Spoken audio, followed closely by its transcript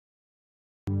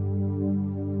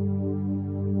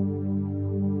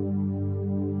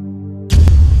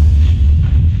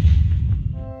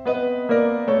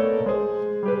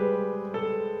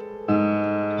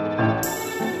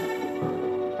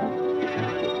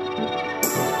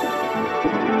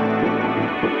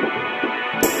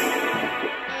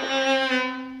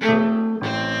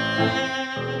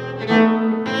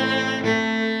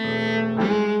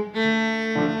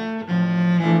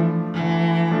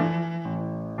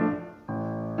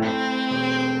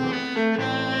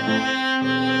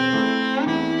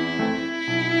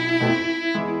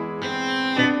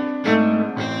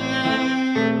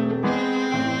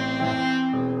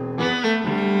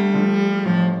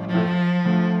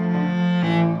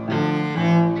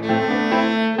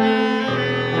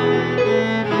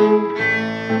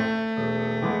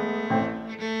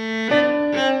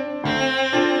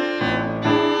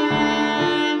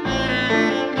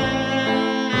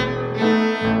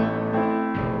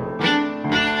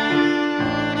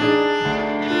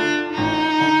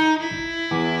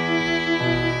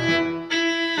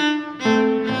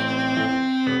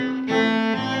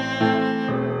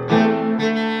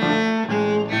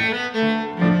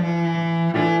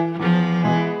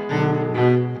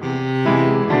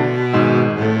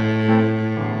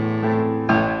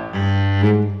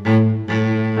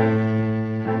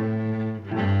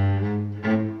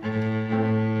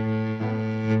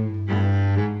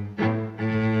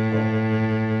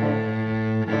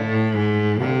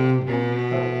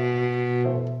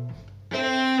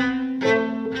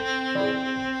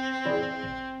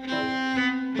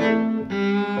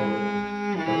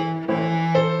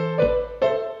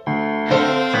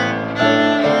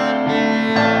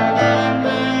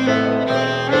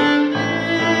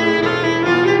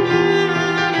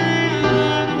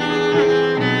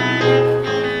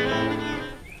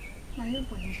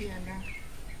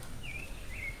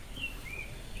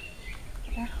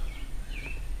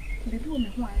Bibi wo me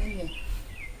ho aye.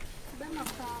 Ba ma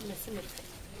fa me se me fe.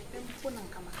 Em fo na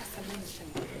nka makasa na nchen.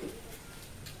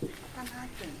 Ana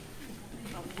aten.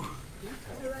 Abu.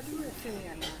 Eradi we fe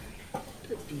ya na.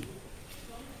 Tepi.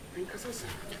 Nkasa sa.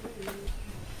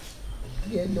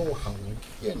 Ye no how.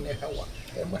 Ye ne hawa.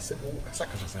 E ma se wo kasa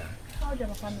kasa sa. How de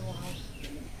papa me wo how.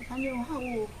 Papa me wo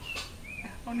how.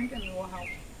 Oni de me wo how.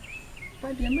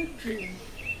 But the me dream.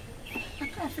 I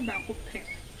can't see back up.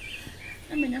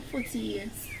 I'm in 40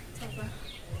 years. Papa.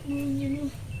 You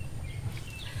know.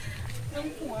 I'm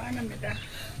one of them.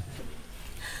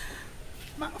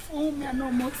 My phone, me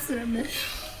no more sermon.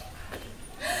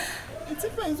 It's a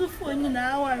friend of phone in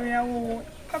our area.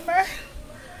 Papa,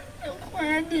 I'm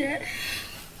quite dear.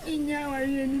 In your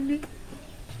enemy.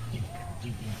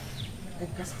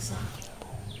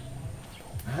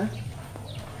 Huh?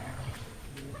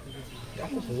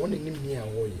 I'm warning him near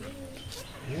away.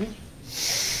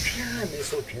 Can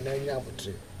is okay, I never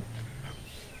trip.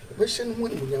 Wishing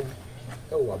one would never.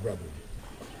 Oh, brother.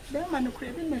 Then man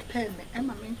craving my pen, and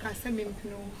my main castle in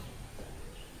Pino.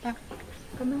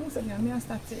 Come on, and I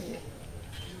started.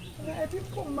 I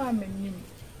didn't put mamma in you,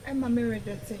 and my married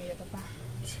that say, Papa.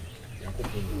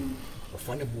 A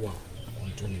funny boy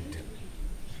on Tonington.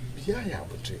 Biaya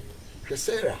would say,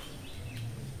 Sarah.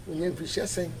 When you fish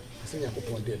saying, sing up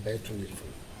upon the bed to live.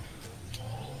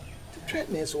 The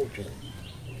train is okay.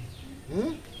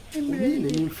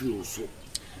 You feel so.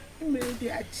 You made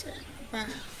the check.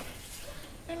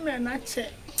 I'm not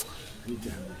check.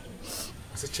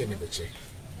 As a chain of a check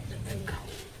and cow.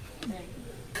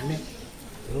 Come in.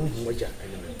 No more jack.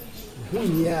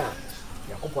 Yeah.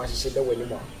 Yakuba said that when you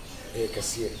want a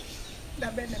cassia.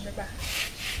 That been the back.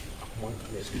 One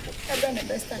place. I've done the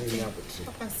best I can.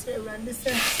 Papa say around the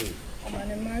same. I'm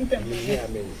on a month. I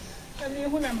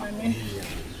mean, when I'm money.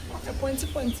 A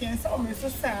point, yes, almost so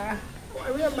sad.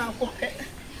 I will about pocket.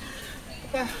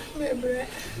 Maybe.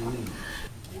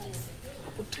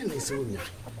 Tennis, you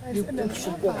don't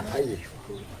so high.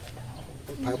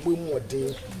 I will more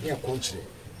day near country.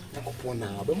 Upon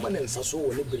now, the man and Sasso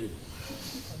will liberty.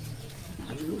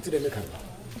 And you look to the mechanic.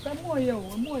 More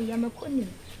Yamaquini.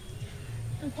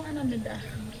 And one of the die.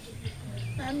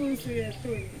 I will see a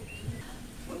two.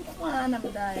 One of the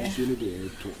die.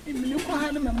 You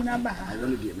can't remember. I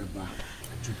want to get a bar.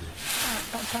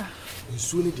 Papa. You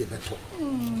soon get better.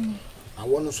 I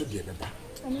want to get a bar.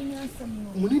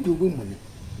 Money do women.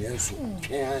 Yes,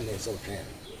 and it's okay.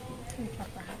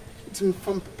 It's in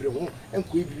fun people and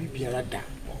could be a radar.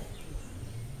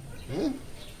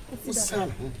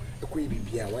 Son, a quay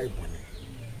be a white one.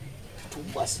 To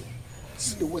was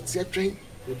see what's your train,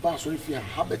 the bus if you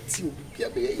have a tea,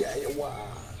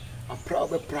 a proud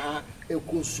pra, a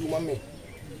consumer me.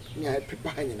 I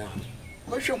prepare now.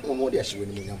 I shall go more there, she will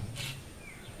know.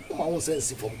 My own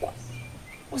sense from what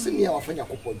was in your finger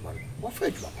couple one. What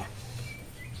fed you apart?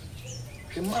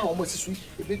 The man almost sweet,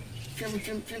 a bit film,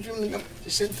 the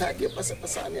center gave us a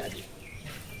passania.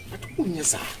 But whom yes,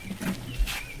 sir?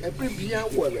 Every beer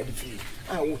were ready for you.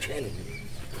 I will train him.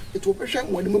 It will be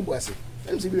shame when the move was it.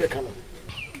 And see we are coming.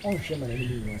 Oh, shame and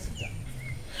enemy was it.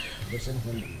 Listen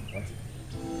when you want it.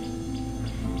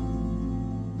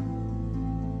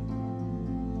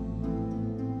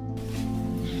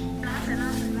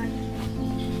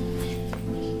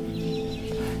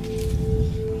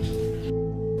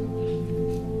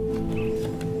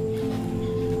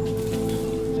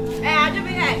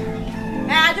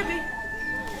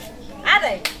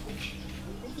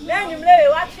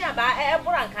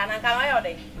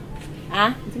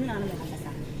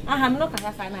 I'm not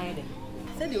a fan.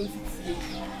 Said you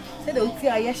said, don't see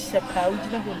a shepherd,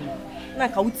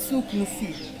 like I would soup in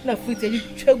sea. No fruit, you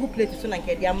chuggle plate soon and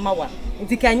get your mower.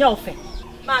 If you can your face.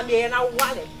 Mammy and I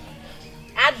want it.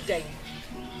 Add day.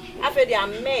 After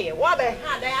the mayor, what the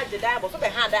hand I had the devil, so the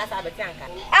hand that's a tanker.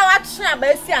 I watch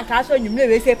my see and cash when you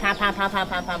may say pam.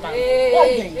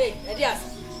 Hey,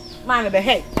 yes, mamma,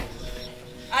 behave.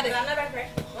 I did another crack.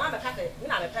 One of the cat,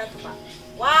 not a pencil.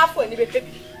 Why for any baby?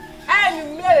 And you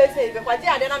merely say, but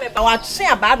I didn't know what say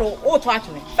about all to watch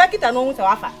me. Fact it, I know what to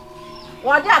offer.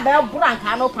 What that bell blank,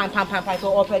 I know pam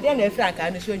or per then if I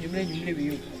can show you,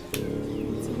 you.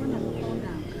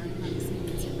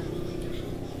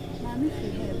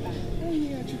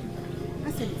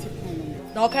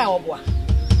 No, okay, boy.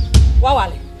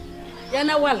 Wale.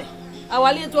 Yana Wale. I will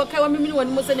let you okay with me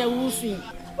when Muslim will see.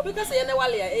 Because I know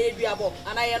Wale,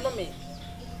 and I know me.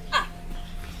 Ah,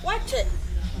 watch it.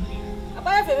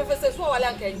 About if I say so,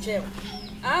 I can jail.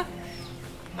 Ah,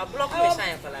 a block of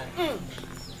sign for that.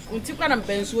 You took on a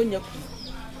bench when you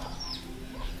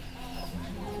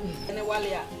and a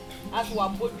Walia. as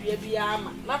one boat be a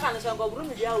biama. Macan shall go room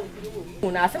with your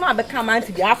own. I some other command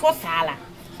to be a for Sala.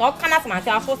 So can I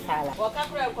myself for Sala? Or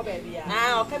can I come baby?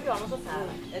 Now, can be almost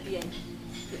Sala at the end.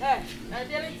 I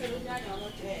didn't tell you,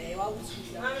 I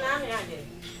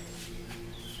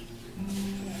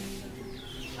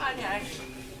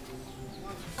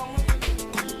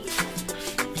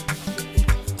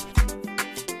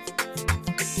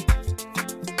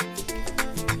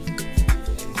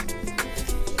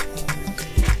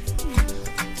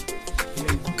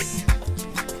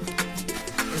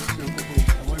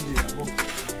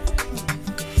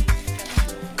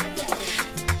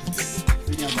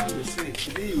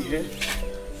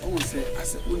was I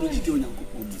said, "When you do your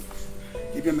coupon,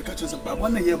 if you make a choice about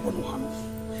 1 year,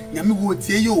 Yami will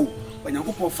tell you when you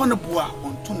go for fun of bois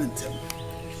on Tunentum.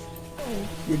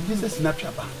 This is not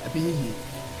a being here.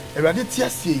 A raditia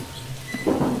say,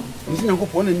 Miss Uncle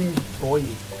Pon and boy.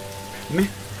 Me,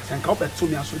 and copper to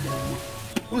me as well.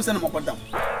 Who's an about them?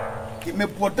 It may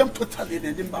put them totally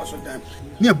and then pass of them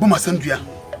near Boma Sandria.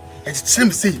 It's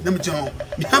same say, them John,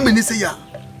 me how many say ya?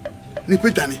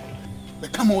 Nipetani. The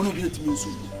come on over here to me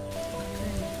soon.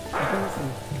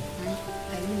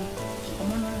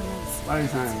 Why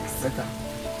is I better?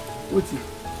 What's it?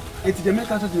 It's the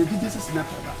make out of the this is not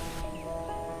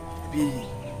be.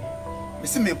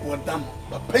 Miss me poor damn,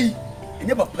 but pay, and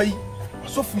never pay.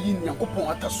 So for you, young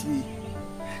couple at us, we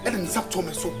and then sap to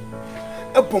me so.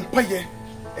 A pompaye,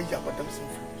 a yabadam some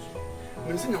friends.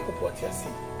 Miss young couple at your sea.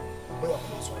 Well,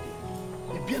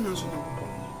 I'm the piano so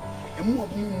and more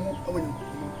when you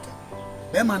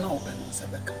Bema na open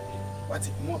Sabeka. What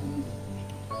it more than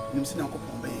you see now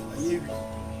couple bay a year.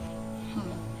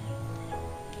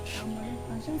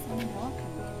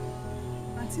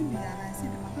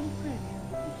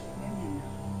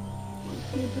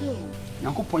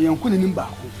 Yanko po yanko ni nimba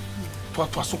ko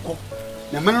to asoko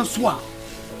na mena so a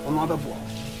ono abebo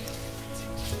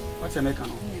what you make no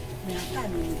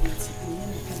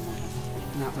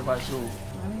na be ba so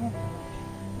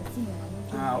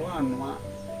wa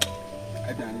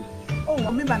Adani.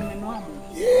 Oh, me ban me no am.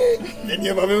 Yeah,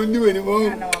 you ba me ndi we ni mo.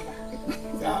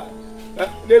 Sa.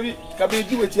 David, ka be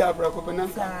di we ti abra ko pe na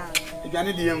nka.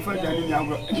 Adani di yemfa adani ni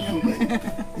abra.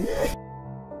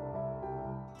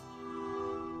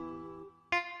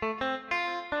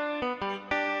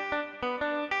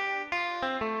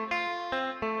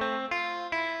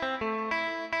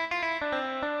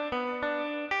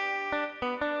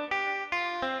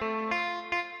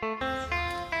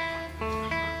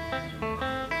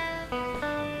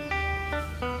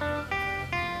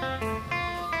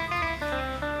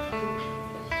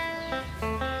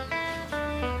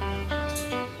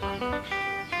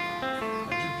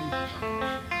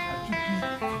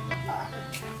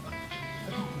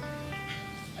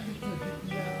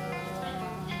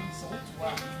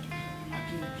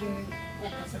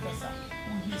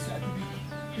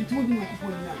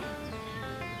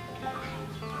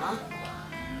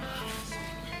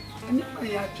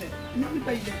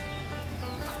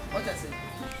 What I say?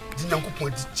 Dinanko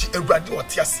point Ewrade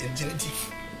otiase nginidi.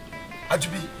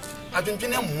 Adwubi,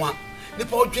 adwendwene mmoa.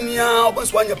 Nipa odwenia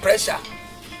obonso wanya pressure.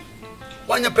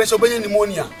 Wanya pressure obenya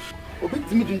pneumonia.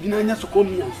 Obetimi dwendwene anya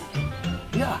sokomias.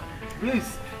 Yeah,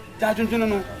 please. Adwendwene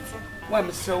no. Why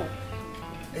me so?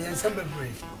 Eyansan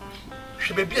bebre.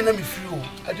 Hwe bebia na me firi o.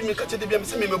 Adwumi ka chede bia me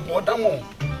se me boda mo.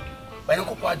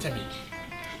 Banyanko kwa atemi.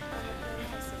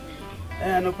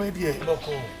 No pay die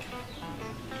boko.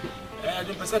 I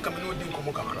don't person come no din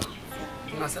komo kakra.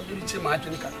 Na sam bi chi ma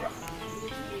atwene kakra.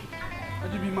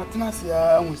 Adwubi matnas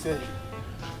ya hu se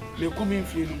me komi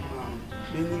mfie no ma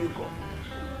me nyini ko.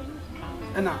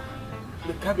 Na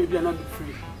the car baby na me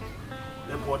free.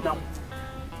 The bodam.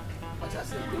 What I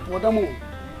say? The bodam o.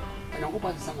 Banyanko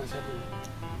pa se sama sebe.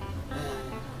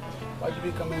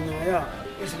 Adwubi come in ya.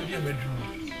 Ese bi medru.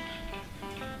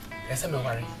 Ese me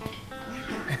worry.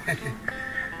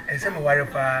 Ese me worry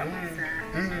pa.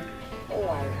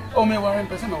 Oh, me worry,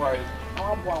 person me worry.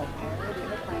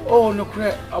 Oh, no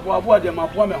cre, abo de ma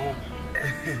bo me ho.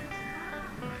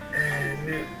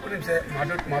 Me put say my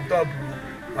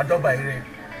dog by here.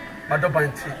 My dog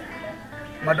banti.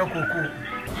 My dog kuku.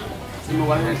 Se me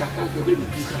worry da kan ke be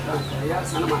bi ka ya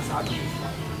sana ma sa do.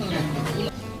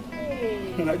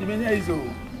 Na di me nya izo.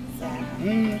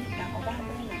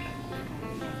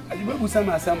 Ajibe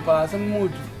busama sampa sam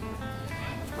mood.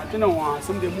 Matena wa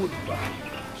sam de mood ba.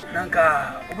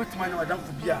 Nanka obetima na wadam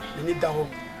fu bia ni da ho.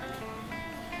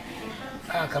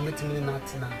 Ah kametimi na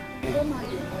tina.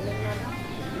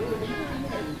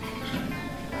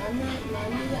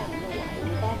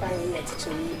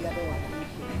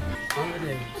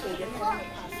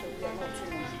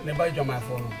 Ne ba jo my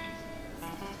phone.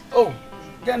 Oh,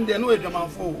 then they know a German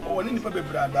fool or any paper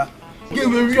brother.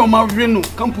 Give a real Marino,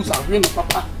 campus of Reno,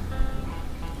 Papa.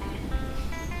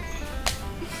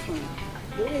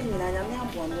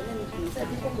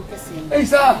 Hey,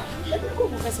 sir.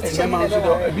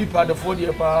 A big part of 40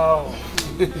 pounds.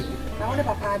 Now, what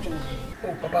about Papa?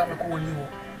 Oh, Papa, I call you.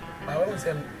 I always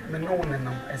say, Menon and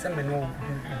I said, Menon.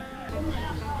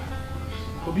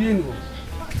 For being you.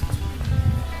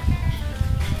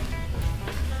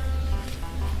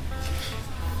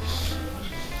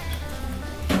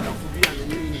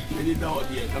 Any dog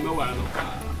here, come around.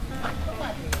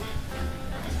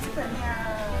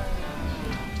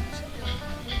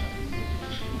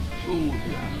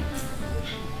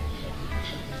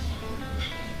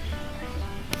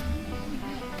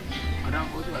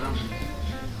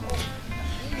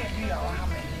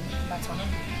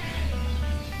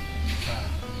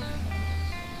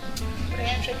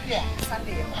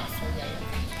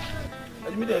 I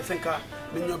mean, I think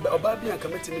when you're about being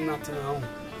committing nothing home.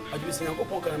 I just say, I'm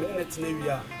going to minute in a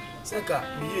year. Seka,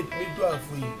 be it me do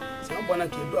for you. Someone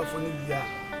can do for you.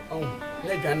 Oh,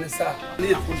 Neganessa,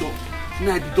 near the door.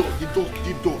 Now the door,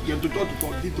 you have the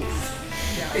door.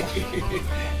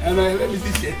 And let me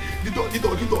see, the door.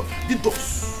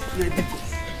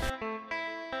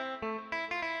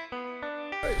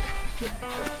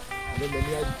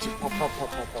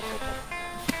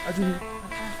 Adwubi,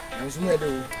 I'm somewhere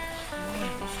there.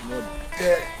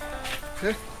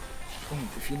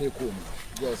 If you need home,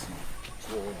 yes,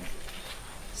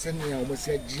 send me almost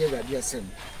a year at your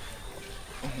son.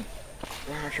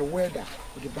 Wash a weather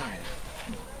with the buyer.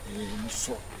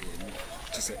 So,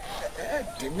 to say,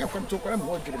 take me up and talk. I'm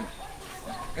watching him.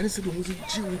 And it's a music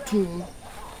Jew too.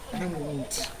 And I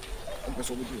won't. I'm going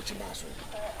to do it.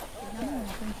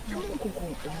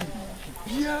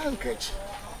 Yeah, catch.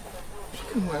 You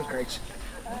can catch.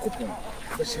 Coupon,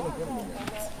 but she won't.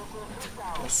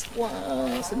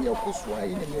 Send your post why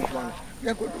in the one.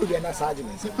 You could do the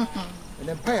announcements. And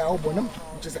then pay our bonum,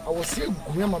 which is our same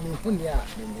grandma in Punya.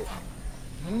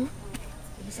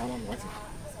 Someone what?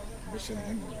 Mission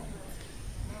him.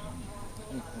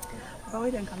 Oh,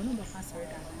 we don't come on the fast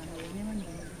reader. I never knew.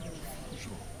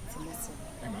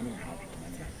 I'm only happy.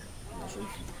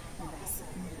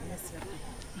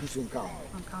 You should come.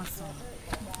 I'm council.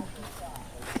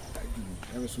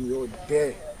 I was your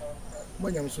day.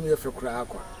 When I'm soon for crack.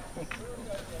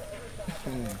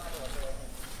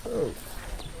 Oh,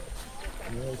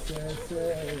 yes.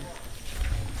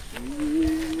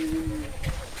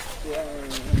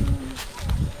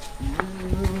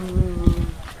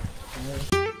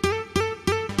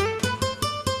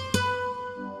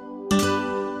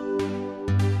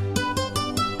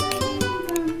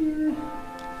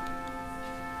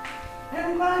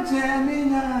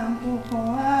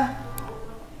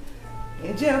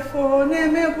 Jeffo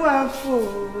neme guafo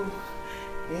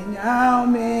enyao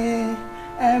me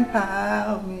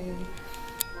empower me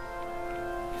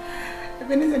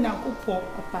Ebeneze nyakupo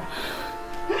papa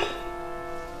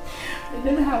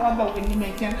Edeme hawa ba weni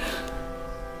meja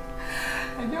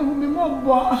Ade hu mi mo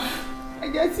bo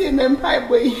Ajasi me mpai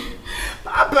boy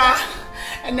Papa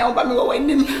ene oba mi wo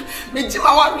weni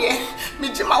mejima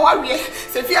wawie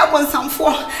sefi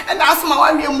abonsamfo ena asoma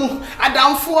wawie mu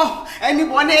adamfo eni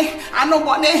bone ano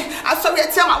bone asowie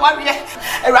tia ma wawie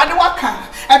erade waka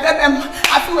ebebem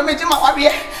afi we mejima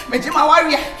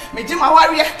wawie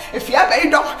efi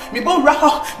abeido mi bo wura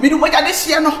ho mi du moja de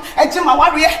hie no ejima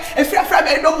wawie efi afra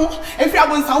abeido mu efi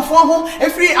abonsamfo ho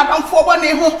efi adamfo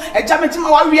bone ho eja mejima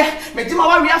wawie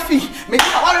afi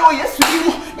mejima wawie o Yesu di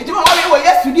mu mejima wawie o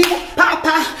Yesu di mu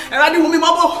papa erade hu mi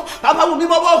mobo papa hu mi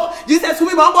mobo Jesus hu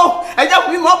mi mobo eja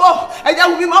hu mi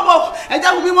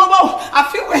mobo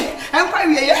afi we enkwa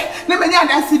wiye na menya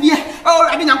adansidie o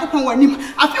erade nyankopon wanim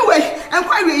afi we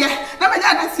enkwa wiye na menya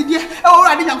adansidie o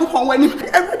erade nyankopon wanim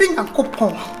erade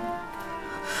nyankopon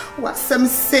wasem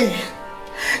say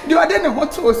di ode ne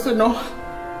hoto so no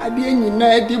ade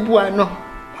nyina adibu ano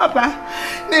papa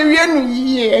na wie no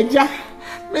yiye eja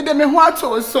me de me ho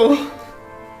ato so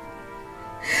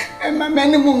Emma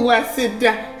many moon was sit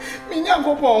down.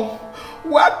 Minyankopon,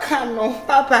 waka no,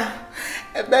 papa.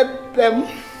 Ebebem.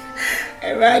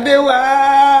 Erade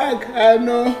waka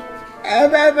no.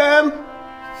 Ebebem.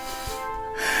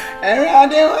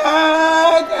 Erade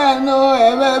waka no.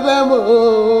 Ebebem.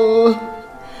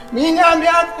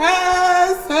 Minyamyaka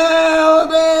sa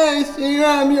obe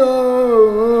shiramyo.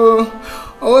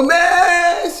 Obe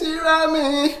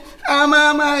shirami.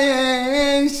 Amama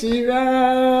ye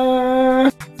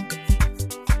shira.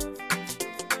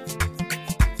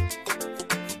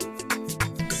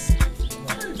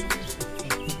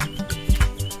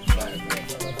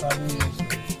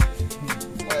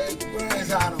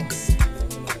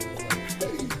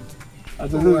 I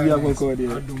don't know if you have a code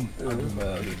here.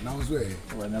 Now, swear.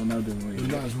 When I'm not doing it.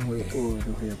 Oh,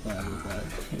 the way.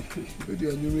 You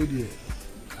are ready.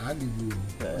 I did you.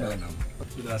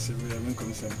 That's a very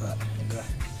concerned.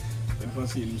 When you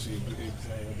see you,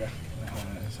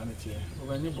 sanity.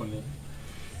 When you bonnet,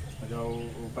 I go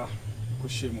back.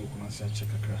 Kushimo kunasa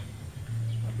chekakra.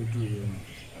 Abedu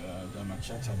da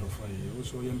machacha do for you.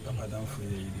 Also yem papa down for you.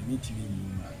 The meeting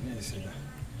in na say that.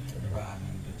 Ba na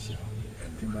ndechi.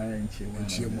 Timaya nchi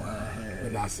mo.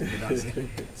 That's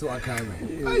so I can't.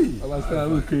 Hey, I was trying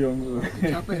to look young.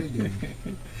 Happen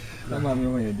na mama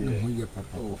mo yedi. Mo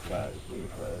papa. Oh, fine.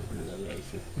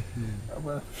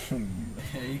 Aba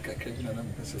e kakabina na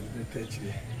mpese de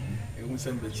techi. E mo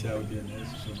send the child there na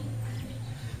so.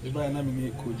 Iba na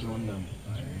mi ko John nam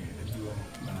eduo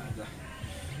manaja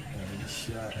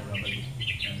shia everybody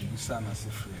and sana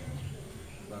sefre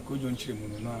ba ko John chiremu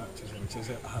no na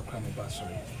chese ahakwa mo ba so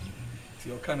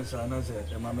ti o kan sa na ze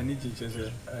e mama ni ji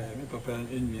chese mi papa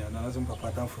enyi na na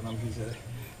papa tan for na mi ze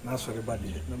na so re ba de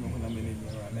na me hona me ni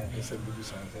na ese bibi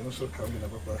sa no so ka mi na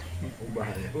papa o ba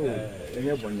ha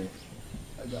enye bonye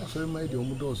so mai de o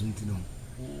mu do so ntino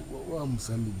wa am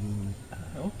san bi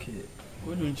okay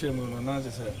ko John chiremu no na ze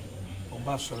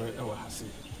Oba soro e wa hase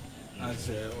as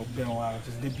oben wa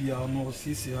just dey bia no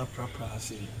sisi ha prapra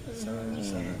hase okay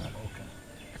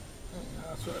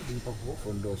so the papa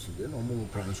for those dey no mo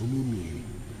plan so mo mi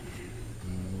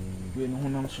we no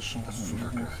honam soso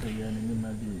ya ni ma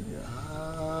bi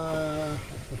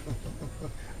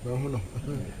ba hono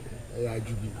ya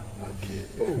Adwubi okay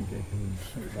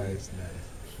nice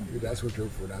that's what you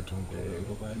for that one go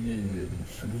ni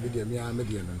Adwubi dey me am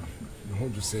dey no no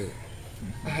to say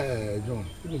John,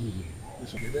 you know,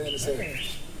 say,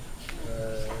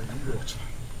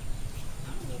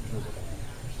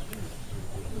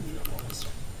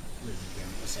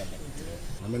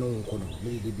 I mean,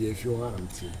 maybe be a few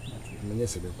hours. I mean,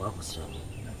 yes, a purpose.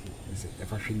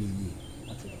 If I should need you,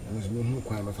 there's no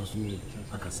quite of us new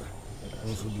Akasa.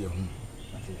 Also, be a home.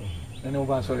 And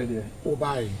over already. Oh,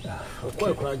 bye.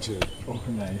 Quite crunchy. Oh,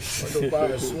 nice. Buy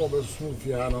a smooth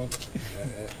piano.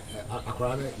 A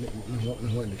crown.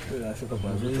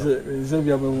 Is a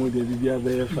young would be a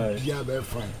very fine. Yeah, very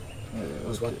fine.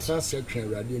 What transaction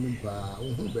radium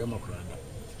who bear my crown.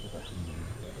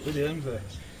 With the answer,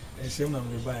 a similar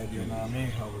by the army,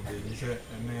 how would they?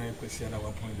 A mere question at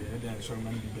one point, the other so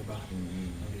many be back.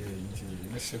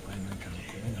 Let's say, I can come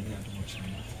and be much.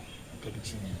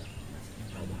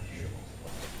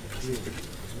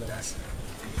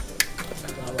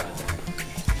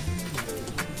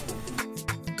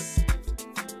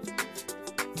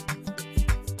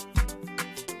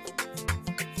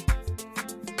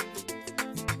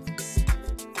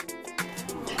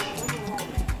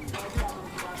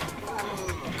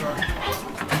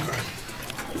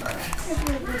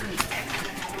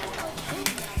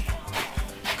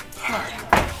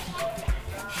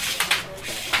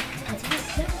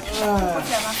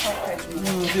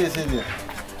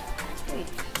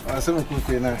 That's some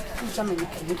cookie now.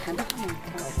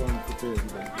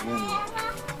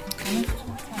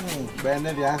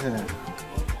 Bennett, the answer.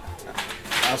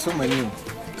 I saw my new.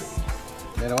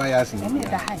 Then why asking me?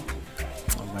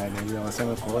 My name was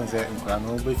some coins and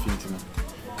Crano be finting.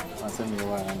 I send me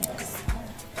one.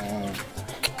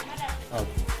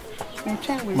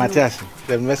 Matthias,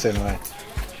 the message, right?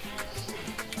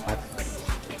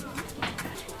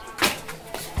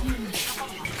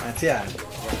 Matthias.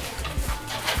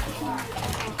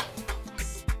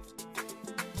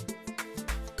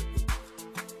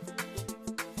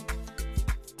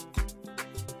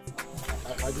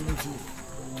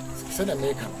 Said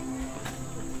American.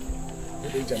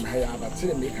 The Jamaica, but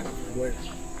still American. Where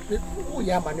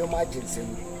you have no margins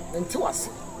and to us.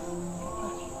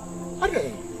 What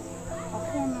day?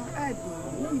 I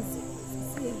do.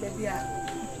 See, baby, I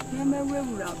never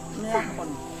will out.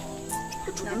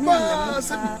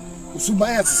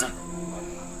 Subayas.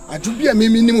 Adwubi a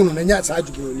minimum on nya sa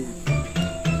Adwubi ni.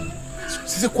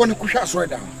 Sisi kwa ne kuhwa so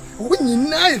da. Wo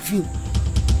nyina efi.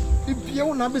 Bibia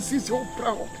wo na be sisi wo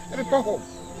pra ho. E pa ho.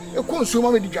 E ko nso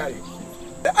ma me digare.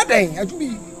 Adan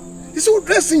Adwubi. Isi wo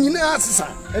dressing nyina asesa.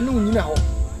 Ene wo nyina ho.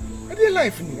 E dey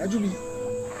life ni Adwubi.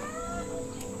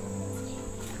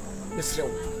 Mesrew.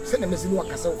 Se na mesi ni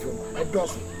wakasa wo fiom. E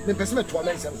doso. Me pese me to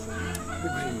amensem.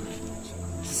 Bibiri.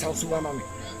 South Mama.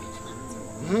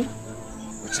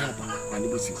 Chapa, and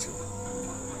it was it.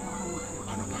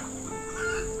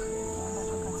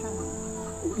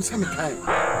 Some time.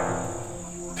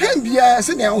 10 years,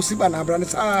 and I see Banana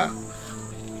Brands. Huh?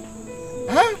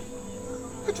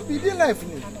 It will be their life.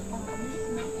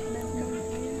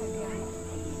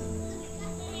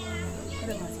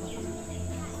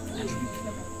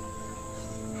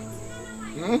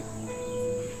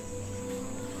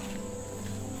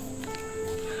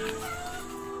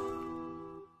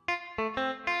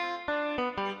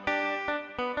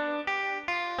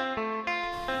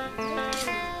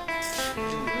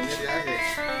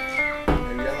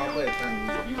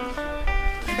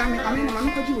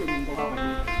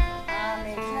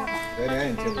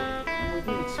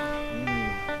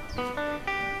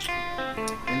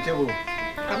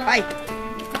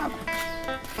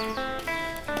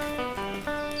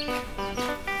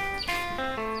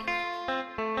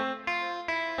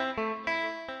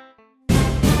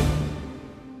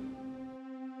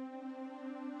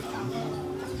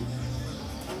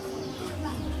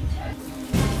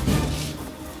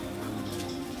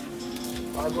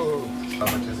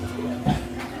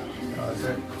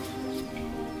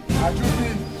 Adwubi.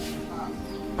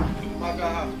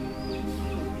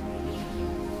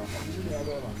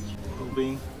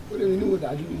 Bem, What do you know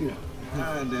that you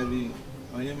Debbie,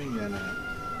 I am in Ghana.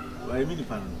 Why, I mean,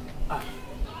 Pan.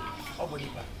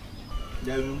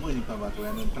 Debbie, I'm going to come back to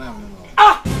an employment.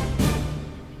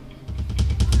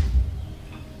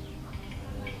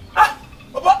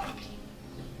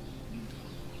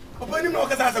 Papa, you know,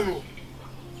 because I know.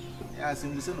 Yes,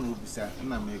 in the same will be sat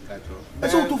and I make a job.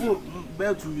 That's all too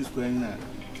Bear 2 weeks going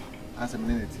as a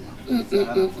minute.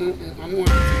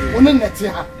 One in that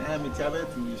year. I am a tablet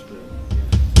 2 weeks.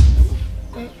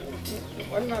 One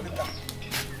not that.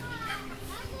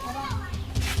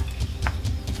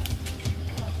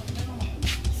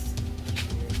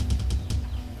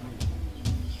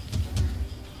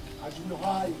 As you know,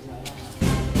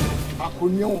 I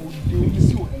could know you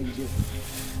see what I did.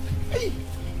 Hey,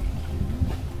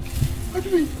 what do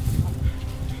you mean?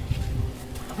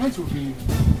 I'm right over you.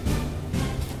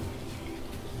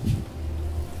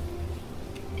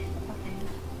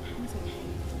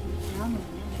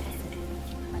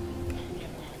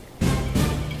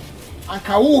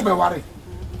 Anka wo be ware.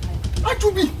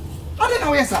 Adwubi. Ade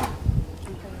na we sa.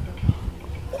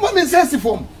 Wo me sense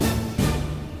form.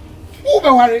 Wo be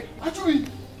ware. Adwubi.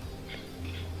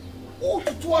 Wo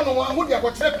tutu anu wa ho de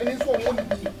akotre penin so wo ni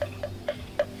bi.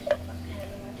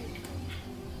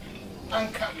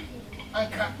 Anka.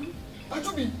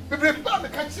 Adwubi. Bebre ba me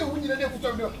ka kire wo nyina de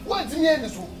kutu bi. Wo antimi eni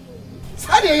so.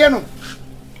 Sa de ye no.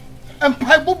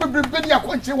 Empai bo bebre be ni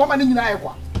akonche wo ma ni nyina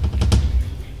ayekwa.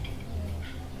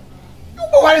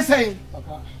 What is saying?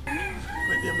 Papa.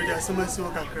 But you made some so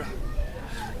kakra.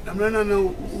 I'm not know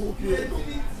who you know.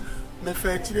 Me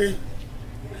fetch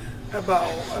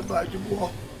about you.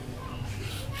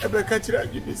 Ebe kachira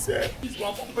gibi say.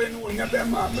 Wa papa ni wonya be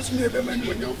ma, me so me be ma ni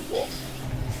wonya fo.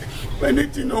 When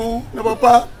it know, na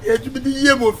papa, e gibi di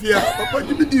ye mo fia. Papa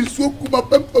gibi di so ku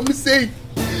papa me say.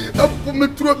 Apo me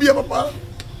tro bia papa.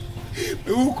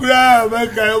 Me ukura ba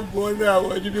ka bo na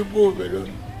wa gibi bo be no.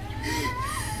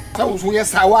 So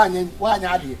yes, I want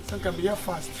ade. Sanka be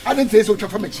fast. I didn't say so to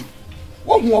family.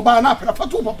 What more ba na papa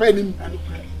to papa nim.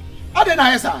 Ade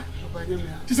na yesa. Papa ye me.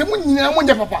 Ti se munyina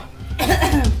munje papa.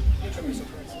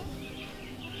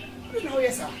 No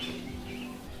yesa.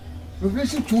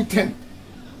 Revelation 2:10.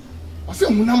 I say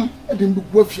munam e de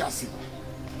mbu afiase.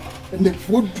 And the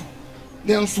food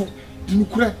then so di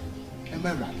nukure e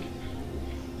mara.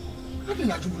 Ade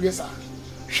na jubu yesa.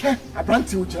 Hwe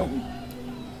abranti o je ho.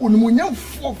 Unimunya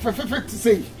for perfect to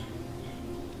say.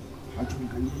 Adwubi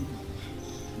kan yi.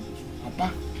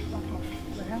 Papa.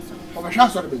 Papa sha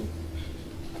so de be.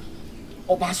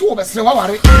 Oba so obesre wa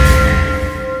ware.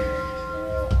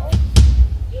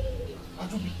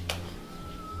 Adwubi.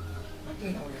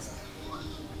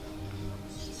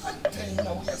 Atena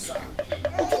o yesa.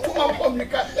 Otutu ma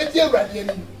communica e di awrade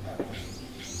ani.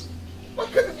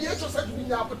 What can be so say to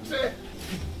nya apotre.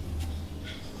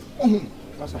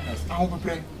 I will be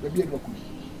praying, baby.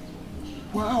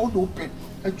 Wow, open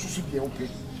and choose to be open.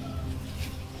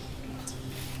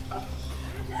 I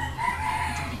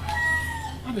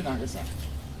didn't understand.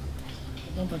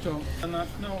 Don't touch on. And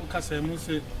now, Cassay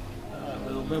Muse,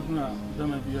 Babna,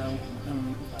 Damabia.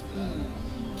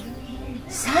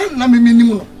 Sign, let me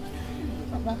minimum.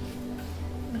 Papa,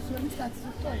 I'm starting to talk.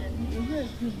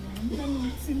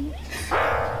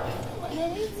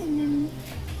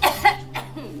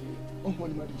 Oh, what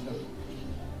do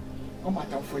oh, my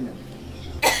friend.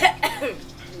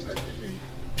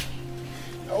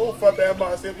 Oh, for them,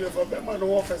 I say, for them, I don't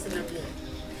want to see you.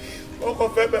 Oh,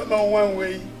 for them, one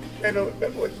way, and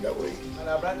that was that way. And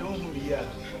I brought home here.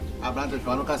 I brought the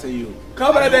Fanuka say you.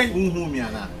 Come on, then. Whom you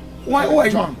are. Why,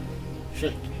 John?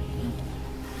 Shit.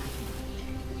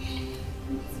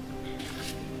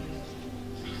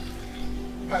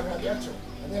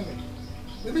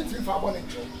 Maybe 3 for 1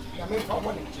 inch. I made for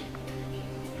 1 inch.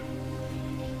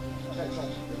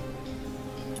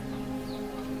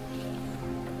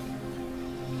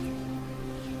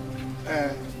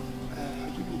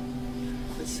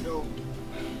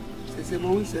 Say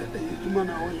mo say you man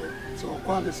na wole. So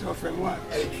call the self friend one.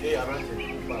 Hey, around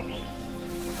Papa.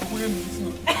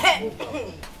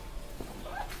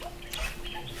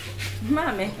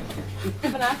 Mame.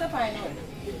 Banata fine.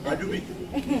 Adwubi.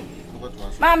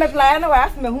 Mame play na wa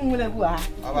afi me hu na bu ha.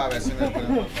 Aba be se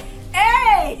me.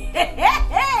 Hey!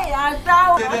 I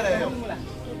saw.